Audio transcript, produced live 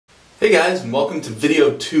Hey guys, and welcome to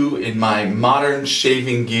video 2 in my modern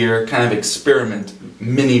shaving gear kind of experiment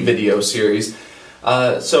mini video series.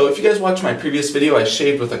 So if you guys watched my previous video, I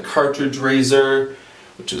shaved with a cartridge razor,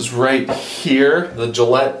 which is right here, the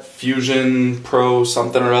Gillette Fusion Pro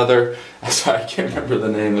something or other. Sorry, I can't remember the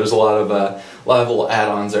name. There's a lot of little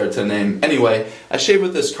add-ons there to name. Anyway, I shaved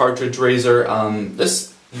with this cartridge razor.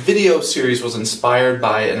 This video series was inspired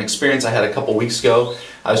by an experience I had a couple weeks ago.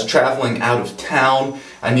 I was traveling out of town.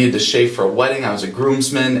 I needed to shave for a wedding. I was a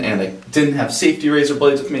groomsman and I didn't have safety razor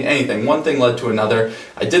blades with me, anything. One thing led to another.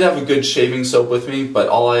 I did have a good shaving soap with me, but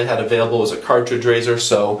all I had available was a cartridge razor,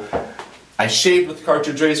 so I shaved with the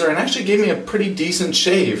cartridge razor and actually gave me a pretty decent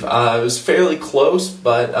shave. It was fairly close,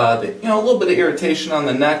 but a little bit of irritation on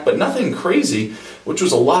the neck, but nothing crazy, which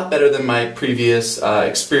was a lot better than my previous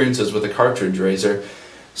experiences with a cartridge razor.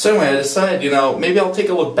 So anyway, I decided, maybe I'll take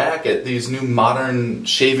a look back at these new modern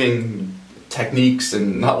shaving techniques,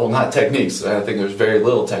 and not techniques, I think there's very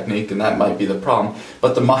little technique and that might be the problem,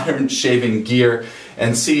 but the modern shaving gear,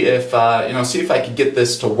 and see if I could get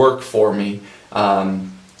this to work for me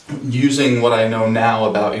using what I know now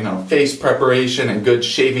about face preparation and good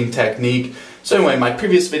shaving technique. So anyway, my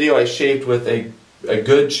previous video I shaved with a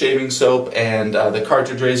good shaving soap and the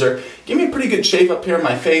cartridge razor. Gave me a pretty good shave up here on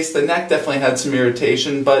my face. The neck definitely had some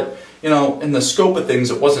irritation, but in the scope of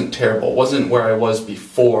things it wasn't terrible. It wasn't where I was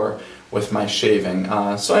before with my shaving.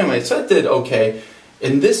 So anyway, so it did okay.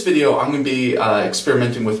 In this video I'm going to be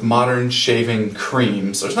experimenting with modern shaving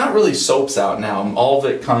creams. There's not really soaps out now. All of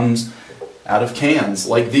it comes out of cans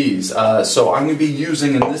like these. So I'm going to be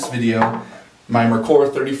using in this video my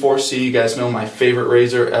Mercor 34C. You guys know my favorite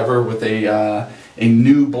razor ever, with a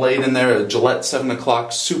new blade in there, a Gillette 7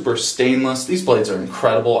 o'clock super stainless. These blades are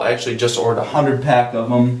incredible. I actually just ordered a 100-pack of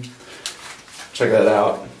them. Check that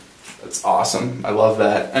out. That's awesome. I love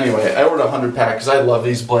that. Anyway, I ordered a 100-pack because I love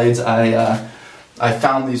these blades. I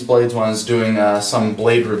found these blades when I was doing some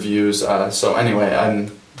blade reviews. So anyway,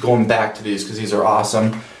 I'm going back to these because these are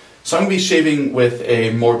awesome. So I'm going to be shaving with a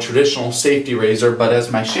more traditional safety razor, but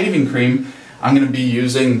as my shaving cream, I'm going to be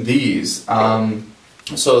using these.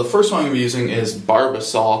 So the first one I'm going to be using is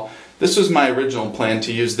Barbasol. This was my original plan,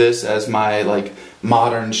 to use this as my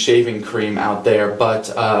modern shaving cream out there, but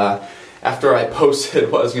after I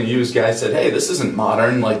posted what I was going to use, guys said, hey, this isn't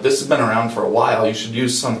modern, this has been around for a while, you should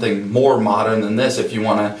use something more modern than this if you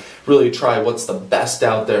want to really try what's the best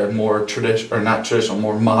out there, more traditional, or not traditional,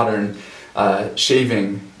 more modern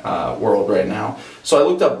shaving world right now. So I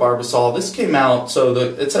looked up Barbasol. This came out, so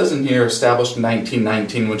it says in here established in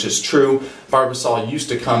 1919, which is true. Barbasol used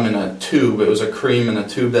to come in a tube. It was a cream in a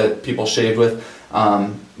tube that people shaved with.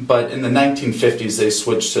 But in the 1950s they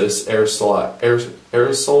switched to this aerosolized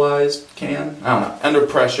can. I don't know. Under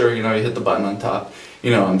pressure, you hit the button on top.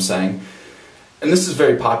 You know what I'm saying. And this is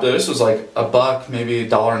very popular. This was like $1, maybe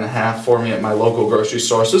 $1.50 for me at my local grocery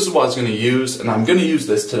store. So this is what I was going to use, and I'm going to use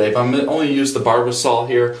this today, but I'm going to only use the Barbasol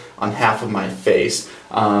here on half of my face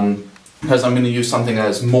because I'm going to use something that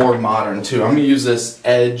is more modern too. I'm going to use this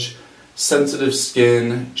Edge Sensitive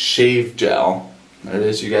Skin Shave Gel. There it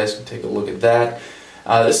is. You guys can take a look at that.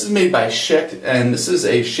 This is made by Schick, and this is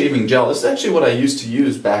a shaving gel. This is actually what I used to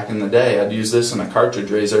use back in the day. I'd use this in a cartridge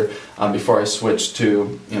razor before I switched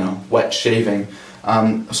to, wet shaving. So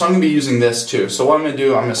I'm going to be using this too. So what I'm going to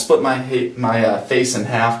do, I'm going to split my face in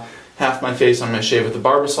half. Half my face I'm going to shave with the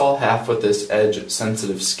Barbasol, half with this Edge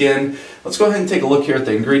Sensitive Skin. Let's go ahead and take a look here at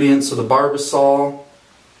the ingredients. So the Barbasol,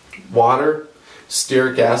 water,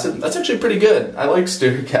 stearic acid. That's actually pretty good. I like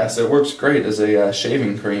stearic acid. It works great as a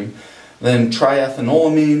shaving cream. Then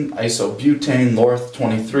triethanolamine, isobutane, Lorth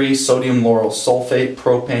 23, sodium lauryl sulfate,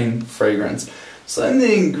 propane, fragrance. So then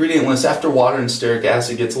the ingredient list, after water and stearic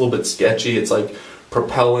acid, gets a little bit sketchy. It's like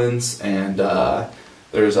propellants, and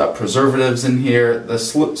there's preservatives in here. The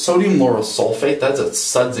sodium lauryl sulfate, that's a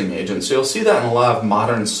sudsing agent. So you'll see that in a lot of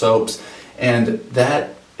modern soaps, and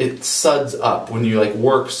that it suds up. When you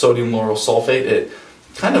work sodium lauryl sulfate, it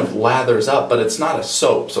kind of lathers up, but it's not a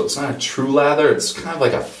soap, so it's not a true lather. It's kind of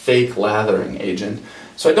like a fake lathering agent.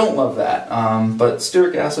 So I don't love that. But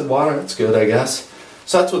stearic acid, water, that's good, I guess.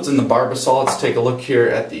 So that's what's in the Barbasol. Let's take a look here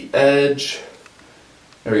at the Edge.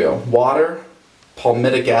 There we go. Water,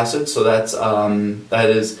 palmitic acid. So that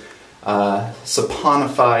is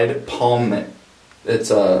saponified palm. It's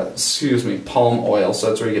palm oil. So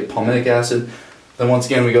that's where you get palmitic acid. Then once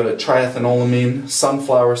again we go to triethanolamine,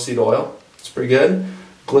 sunflower seed oil. It's pretty good.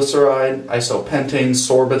 Glyceride, isopentane,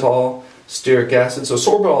 sorbitol, stearic acid. So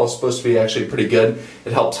sorbitol is supposed to be actually pretty good.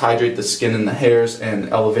 It helps hydrate the skin and the hairs and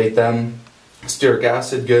elevate them. Stearic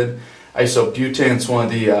acid, good. Isobutane is one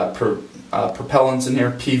of the propellants in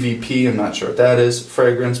here. PVP, I'm not sure what that is.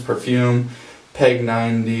 Fragrance, perfume, PEG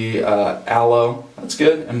 90, aloe, that's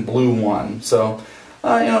good, and blue 1. So,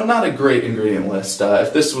 not a great ingredient list.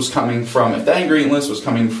 If that ingredient list was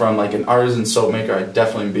coming from like an artisan soap maker, I'd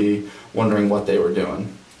definitely be wondering what they were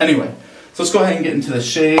doing. Anyway, so let's go ahead and get into the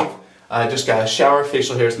shave. I just got a shower,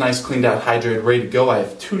 facial hair is nice, cleaned out, hydrated, ready to go. I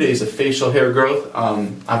have 2 days of facial hair growth.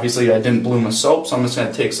 Obviously I didn't blue my soap, so I'm just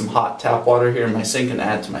going to take some hot tap water here in my sink and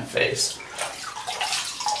add to my face.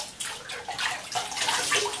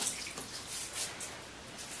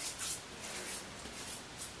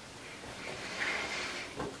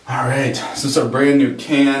 Alright, so this is our brand new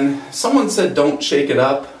can. Someone said don't shake it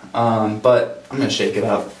up, but I'm going to shake it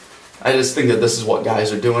up. I just think that this is what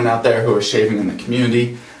guys are doing out there who are shaving in the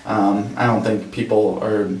community. I don't think people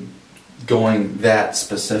are going that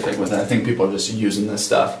specific with it. I think people are just using this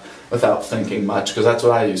stuff without thinking much, because that's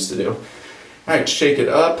what I used to do. Alright, shake it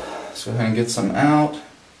up. Let's go ahead and get some out.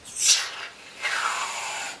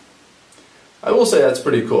 I will say that's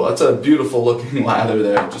pretty cool. That's a beautiful looking lather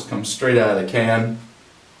there. It just comes straight out of the can.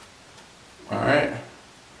 Alright.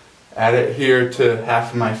 Add it here to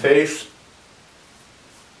half of my face.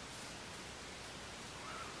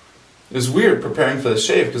 It was weird preparing for the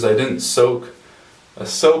shave because I didn't soak a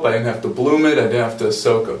soap, I didn't have to bloom it, I didn't have to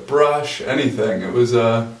soak a brush, anything. It was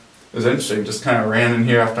interesting. Just kind of ran in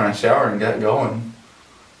here after my shower and got going.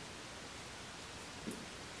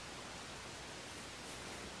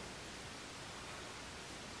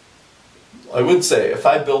 I would say if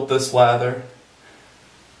I built this lather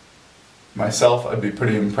myself, I'd be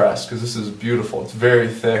pretty impressed because this is beautiful. It's very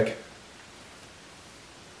thick.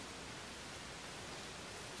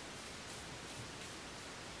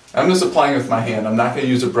 I'm just applying it with my hand. I'm not going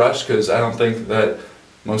to use a brush because I don't think that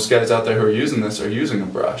most guys out there who are using this are using a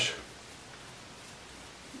brush.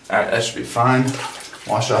 Alright, that should be fine.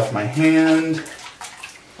 Wash off my hand.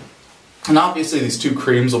 And obviously these two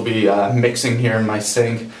creams will be mixing here in my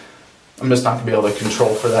sink. I'm just not going to be able to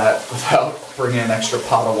control for that without bringing an extra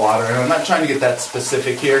pot of water. And I'm not trying to get that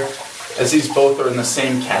specific here, as these both are in the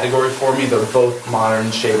same category for me. They're both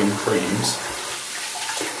modern shaving creams.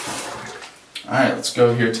 Alright, let's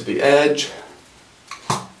go here to the edge.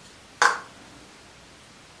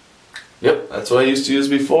 Yep, that's what I used to use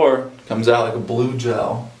before. Comes out like a blue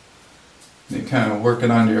gel. You kind of work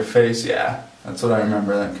it onto your face. Yeah, that's what I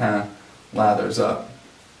remember. That kind of lathers up.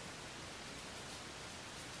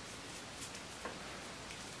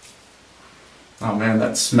 Oh man,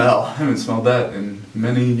 that smell. I haven't smelled that in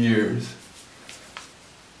many years.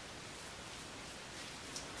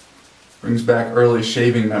 Brings back early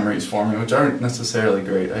shaving memories for me, which aren't necessarily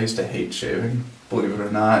great. I used to hate shaving, believe it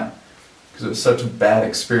or not, because it was such a bad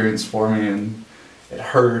experience for me and it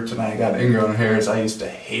hurt and I got ingrown hairs. I used to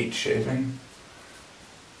hate shaving.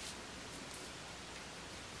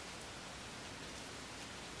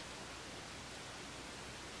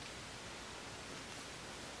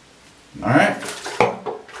 Alright.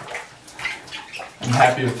 I'm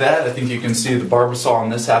happy with that. I think you can see the Barbasol on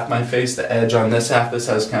this half of my face, the edge on this half. This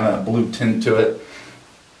has kind of a blue tint to it.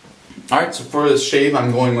 Alright, so for this shave,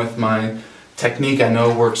 I'm going with my technique I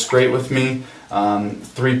know works great with me.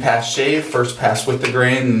 3-pass shave. First pass with the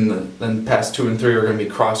grain, and then pass 2 and 3 are going to be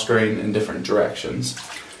cross grain in different directions.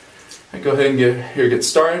 Alright, go ahead and get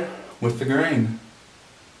started with the grain.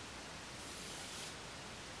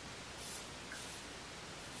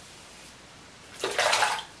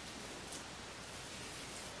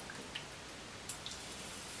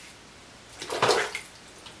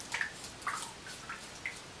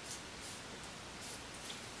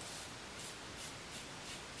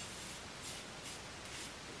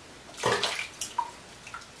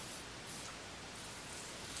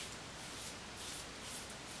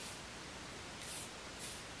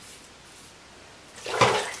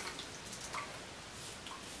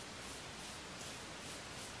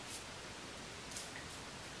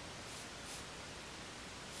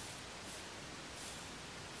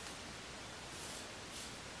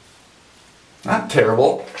 Not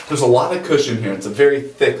terrible. There's a lot of cushion here. It's a very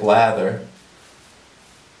thick lather.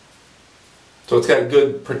 So it's got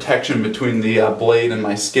good protection between the blade and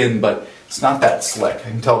my skin, but it's not that slick.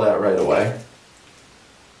 I can tell that right away.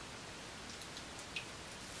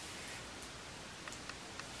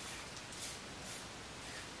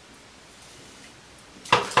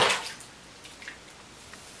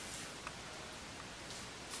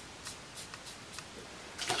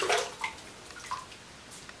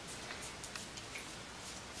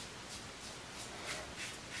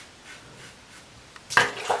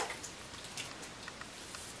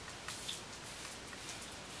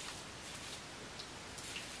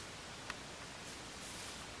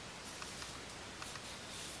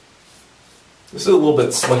 This is a little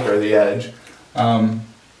bit slicker, the edge.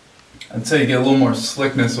 I'd say you get a little more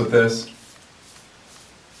slickness with this,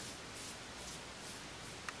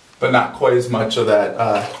 but not quite as much of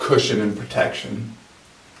that cushion and protection.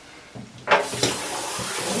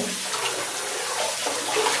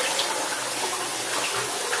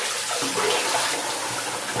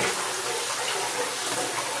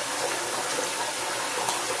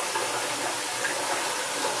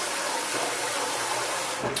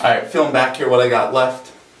 Alright, feeling back here what I got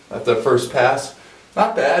left at the first pass.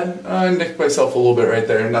 Not bad. I nicked myself a little bit right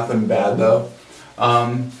there. Nothing bad though.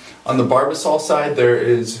 On the Barbasol side, there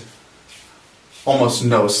is almost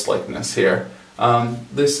no slickness here.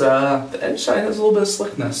 The edge side has a little bit of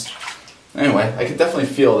slickness. Anyway, I can definitely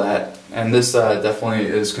feel that, and this definitely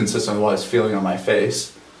is consistent with what I was feeling on my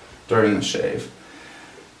face during the shave.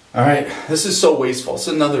 Alright, this is so wasteful. It's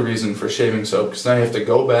another reason for shaving soap, because now you have to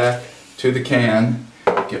go back to the can,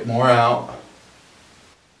 get more out.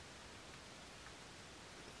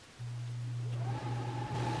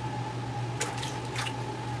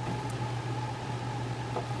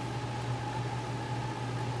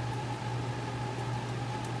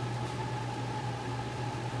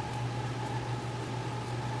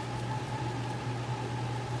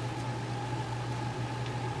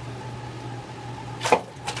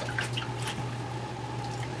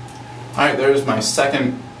 Alright, there's my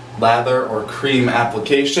second lather or cream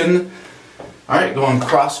application. Alright, going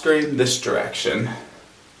cross grain this direction.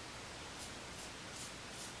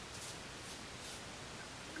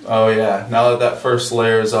 Oh yeah, now that that first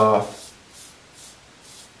layer is off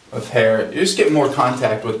of hair, you just get more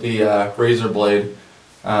contact with the razor blade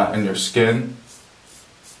and your skin.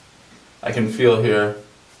 I can feel here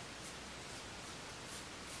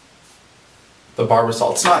the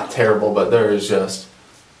Barbasol. It's not terrible, but there is just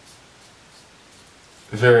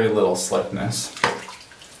very little slickness.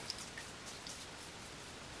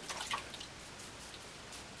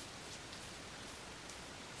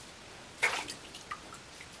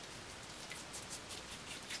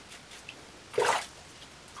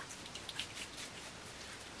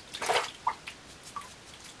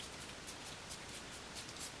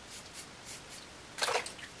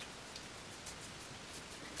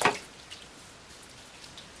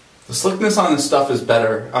 The slickness on this stuff is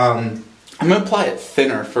better. I'm going to apply it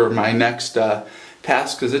thinner for my next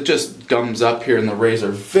pass because it just gums up here in the razor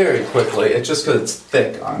very quickly. It's just because it's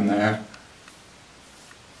thick on there.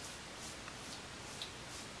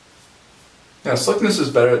 Yeah, slickness is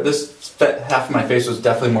better. This half of my face was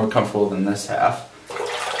definitely more comfortable than this half.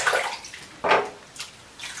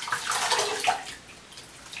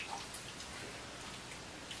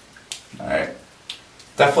 Alright.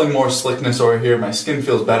 Definitely more slickness over here. My skin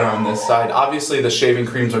feels better on this side. Obviously the shaving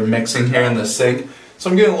creams are mixing here in the sink,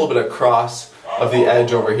 so I'm getting a little bit of cross of the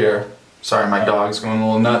edge over here. Sorry, my dog's going a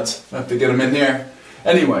little nuts. I have to get him in here.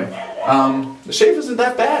 Anyway, the shave isn't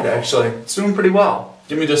that bad actually. It's doing pretty well.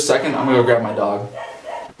 Give me just a second, I'm going to go grab my dog.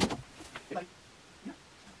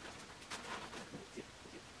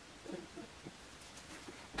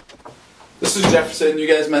 This is Jefferson. You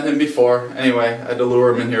guys met him before. Anyway, I had to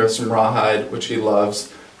lure him in here with some rawhide, which he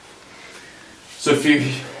loves. So if you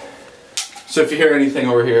hear anything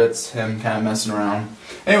over here, it's him kind of messing around.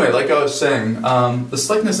 Anyway, like I was saying, the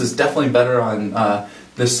slickness is definitely better on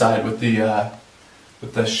this side with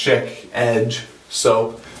the Chic Edge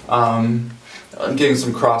soap. I'm getting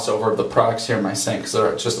some crossover of the products here in my sink, so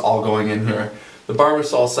they're just all going in here. The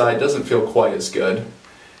Barbasol side doesn't feel quite as good.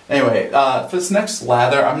 Anyway, for this next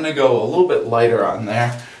lather, I'm going to go a little bit lighter on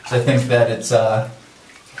there, because I think that it's a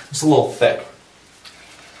little thick.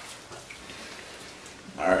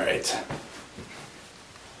 Alright.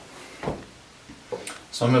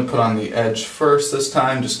 So I'm going to put on the edge first this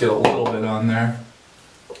time, just get a little bit on there.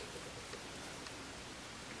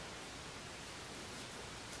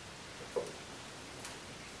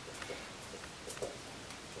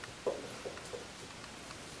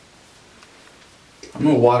 I'm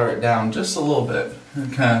going to water it down just a little bit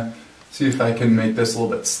and kind of see if I can make this a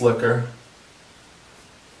little bit slicker.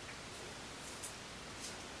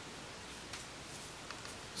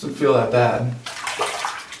 Doesn't feel that bad.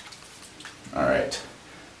 Alright,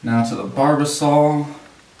 now to the Barbasol.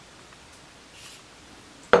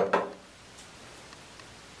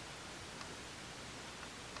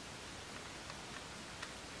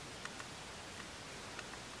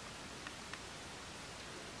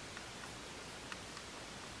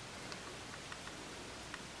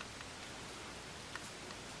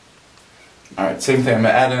 Alright, same thing. I'm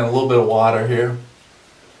going to add in a little bit of water here.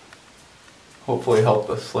 Hopefully help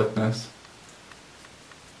the slickness.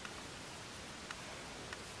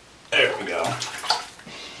 There we go.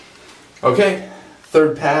 Okay,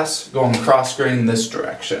 third pass, going cross grain this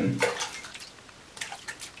direction.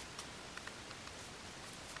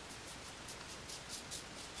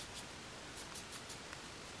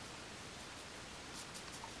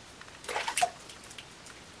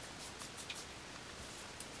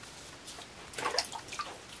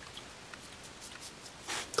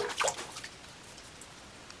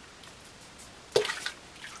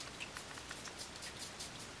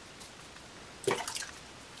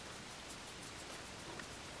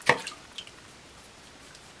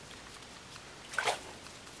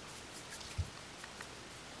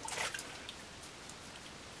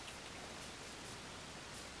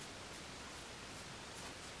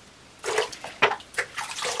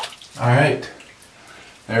 Alright,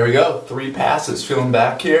 there we go, 3 passes. Feeling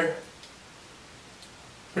back here.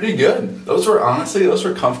 Pretty good. Those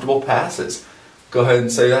were comfortable passes. Go ahead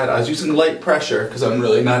and say that. I was using light pressure because I'm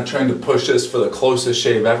really not trying to push this for the closest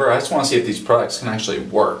shave ever. I just want to see if these products can actually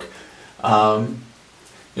work.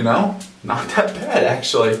 You know, not that bad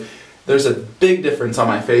actually. There's a big difference on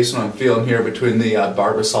my face when I'm feeling here between the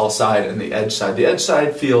Barbasol side and the edge side. The edge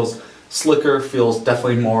side feels slicker, feels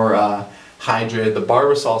definitely more hydrated. The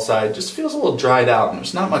Barbasol side just feels a little dried out and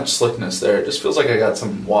there's not much slickness there. It just feels like I got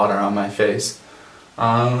some water on my face.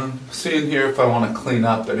 Seeing here if I want to clean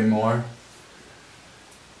up anymore.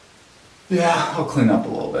 Yeah, I'll clean up a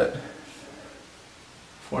little bit.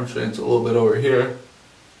 Fortunately, it's a little bit over here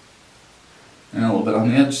and a little bit on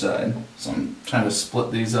the edge side. So I'm trying to split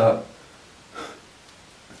these up.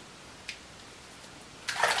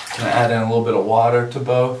 Gonna add in a little bit of water to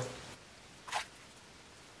both.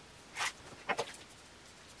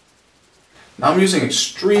 Now I'm using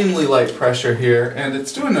extremely light pressure here, and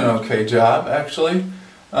it's doing an okay job, actually.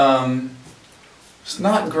 It's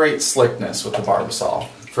not great slickness with the Barbasol,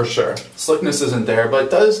 for sure. Slickness isn't there, but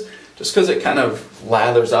it does, just because it kind of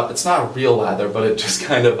lathers up. It's not real lather, but it just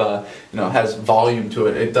kind of, you know, has volume to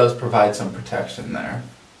it. It does provide some protection there,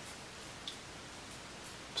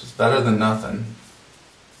 which is better than nothing.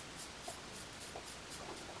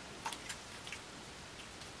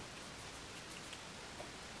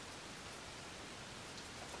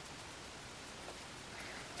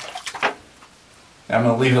 I'm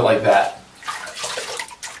going to leave it like that.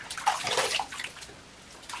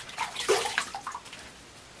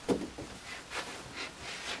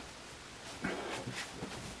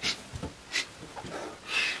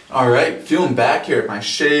 Alright, feeling back here at my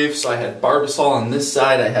shave. So I had Barbasol on this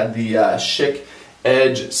side. I had the Schick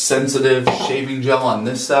Edge Sensitive Shaving Gel on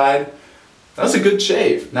this side. That was a good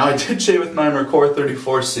shave. Now I did shave with my Mercor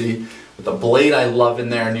 34C with a blade I love in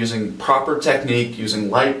there and using proper technique, using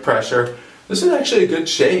light pressure. This is actually a good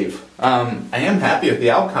shave. I am happy with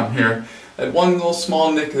the outcome here. I had one little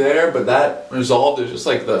small nick there, but that resolved. It was just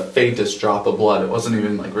like the faintest drop of blood. It wasn't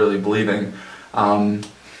even like really bleeding.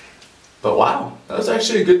 But wow, that was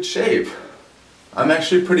actually a good shave. I'm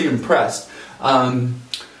actually pretty impressed.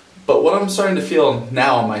 But what I'm starting to feel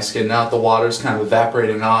now on my skin, now that the water's kind of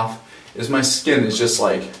evaporating off, is my skin is just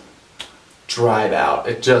like dried out.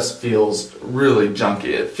 It just feels really junky.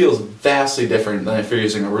 It feels vastly different than if you're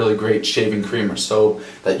using a really great shaving cream or soap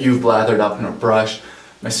that you've lathered up in a brush.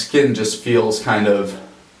 My skin just feels kind of,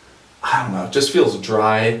 I don't know, it just feels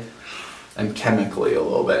dry and chemically a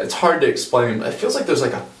little bit. It's hard to explain, but it feels like there's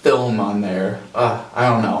like a film on there. I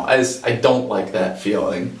don't know. I don't like that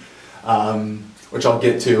feeling, which I'll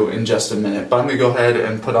get to in just a minute. But I'm going to go ahead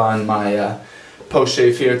and put on my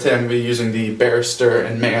post-shave here. Today I'm going to be using the Barrister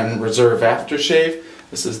and Man Reserve Aftershave.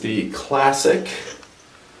 This is the classic.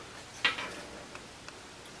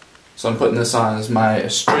 So I'm putting this on as my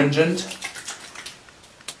astringent.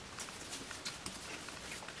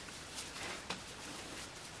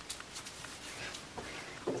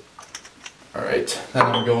 Alright, then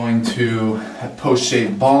I'm going to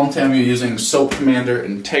post-shave balm. Today I'm using Soap Commander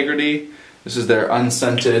Integrity. This is their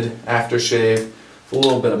unscented aftershave. A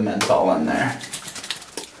little bit of menthol in there.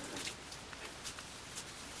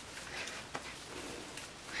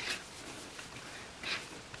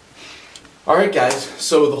 Alright guys,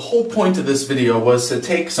 so the whole point of this video was to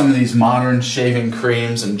take some of these modern shaving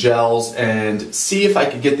creams and gels and see if I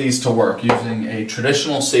could get these to work using a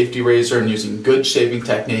traditional safety razor and using good shaving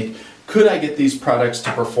technique. Could I get these products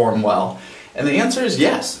to perform well? And the answer is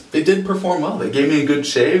yes, they did perform well. They gave me a good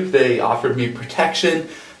shave, they offered me protection.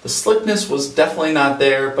 The slickness was definitely not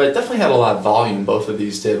there, but it definitely had a lot of volume, both of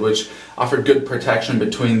these did, which offered good protection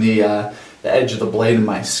between the edge of the blade and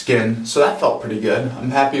my skin. So that felt pretty good.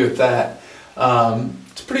 I'm happy with that.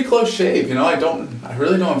 It's a pretty close shave, you know. I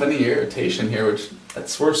really don't have any irritation here, which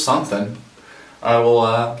that's worth something. I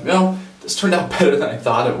will, you know, this turned out better than I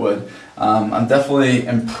thought it would. I'm definitely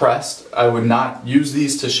impressed. I would not use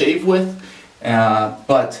these to shave with,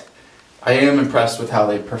 but I am impressed with how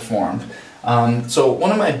they performed. So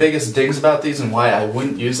one of my biggest dings about these and why I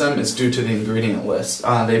wouldn't use them is due to the ingredient list.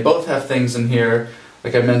 They both have things in here,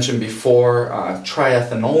 like I mentioned before,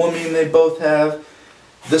 triethanolamine they both have.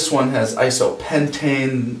 This one has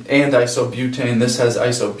isopentane and isobutane. This has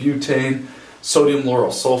isobutane, sodium lauryl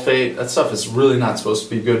sulfate. That stuff is really not supposed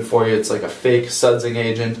to be good for you. It's like a fake sudsing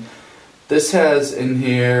agent. This has in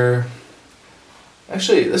here,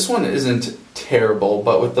 actually this one isn't terrible,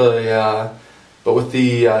 but with the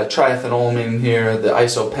triethanolamine here, the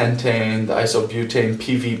isopentane, the isobutane,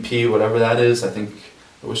 PVP, whatever that is, I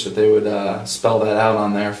wish that they would spell that out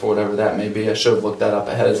on there for whatever that may be. I should have looked that up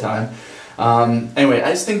ahead of time. Anyway,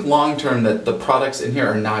 I just think long term that the products in here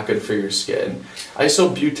are not good for your skin.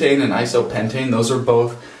 Isobutane and isopentane, those are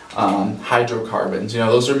both hydrocarbons. You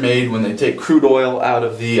know, those are made when they take crude oil out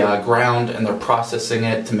of the ground and they're processing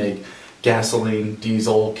it to make gasoline,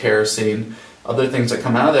 diesel, kerosene. Other things that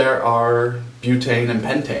come out of there are butane and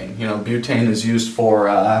pentane. You know, butane is used for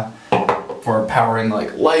powering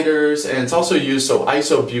like lighters, and it's also used, so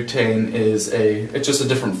isobutane is it's just a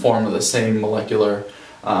different form of the same molecular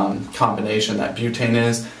combination that butane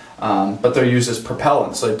is, but they're used as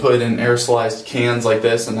propellants. So they put it in aerosolized cans like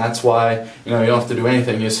this, and that's why, you know, you don't have to do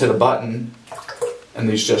anything. You just hit a button and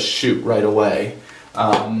these just shoot right away.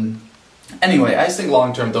 Anyway, I just think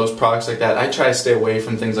long term those products like that, I try to stay away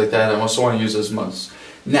from things like that. I also want to use as much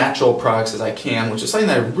natural products as I can, which is something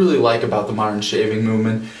that I really like about the modern shaving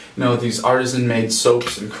movement. You know, these artisan made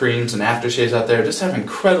soaps and creams and aftershaves out there just have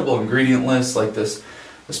incredible ingredient lists, like this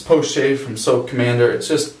post shave from Soap Commander.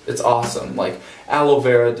 It's awesome. Like aloe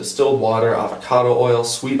vera, distilled water, avocado oil,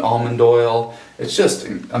 sweet almond oil. It's just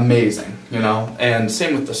amazing, you know. And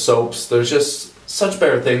same with the soaps. There's just such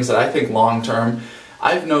better things that I think long term,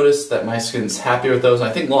 I've noticed that my skin's happier with those. And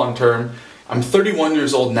I think long term, I'm 31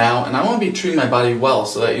 years old now, and I want to be treating my body well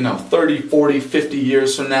so that, you know, 30, 40, 50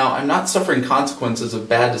 years from now, I'm not suffering consequences of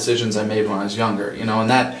bad decisions I made when I was younger, you know, and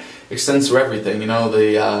that extends to everything, you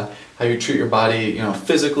know, how you treat your body, you know,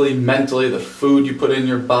 physically, mentally, the food you put in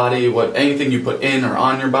your body, anything you put in or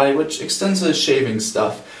on your body, which extends to the shaving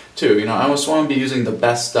stuff too. You know, I always want to be using the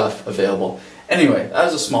best stuff available. Anyway, that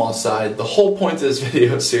was a small aside. The whole point of this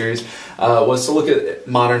video series was to look at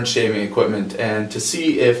modern shaving equipment and to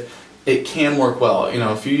see if it can work well. You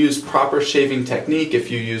know, if you use proper shaving technique, if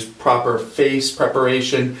you use proper face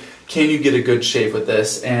preparation, can you get a good shave with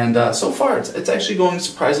this? And so far, it's actually going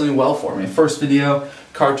surprisingly well for me. First video,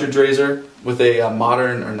 cartridge razor with a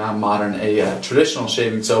traditional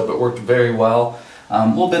shaving soap. It worked very well. A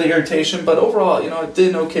little bit of irritation, but overall, you know, it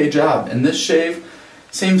did an okay job. And this shave,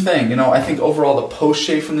 same thing. You know, I think overall the post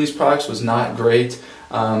shave from these products was not great,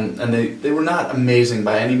 and they were not amazing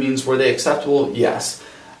by any means. Were they acceptable? Yes.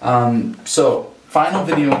 So final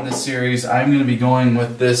video in this series, I'm going to be going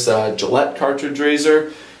with this Gillette cartridge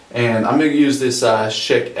razor. And I'm going to use this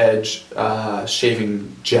Schick Edge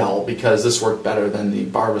shaving gel because this worked better than the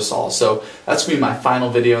Barbasol. So that's going to be my final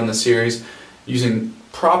video in the series, using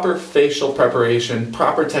proper facial preparation,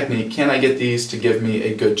 proper technique. Can I get these to give me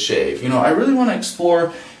a good shave? You know, I really want to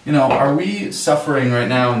explore, you know, are we suffering right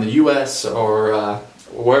now in the US or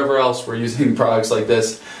wherever else we're using products like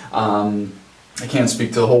this? I can't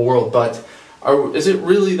speak to the whole world, but is it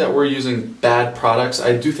really that we're using bad products?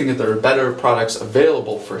 I do think that there are better products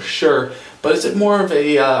available for sure, but is it more of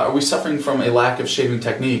a, are we suffering from a lack of shaving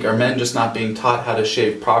technique? Are men just not being taught how to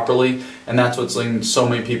shave properly? And that's what's leading so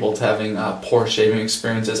many people to having poor shaving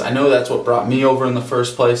experiences. I know that's what brought me over in the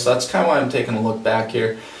first place, so that's kind of why I'm taking a look back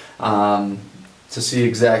here to see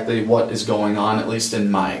exactly what is going on, at least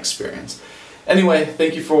in my experience. Anyway,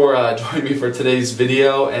 thank you for joining me for today's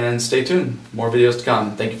video, and stay tuned. More videos to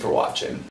come. Thank you for watching.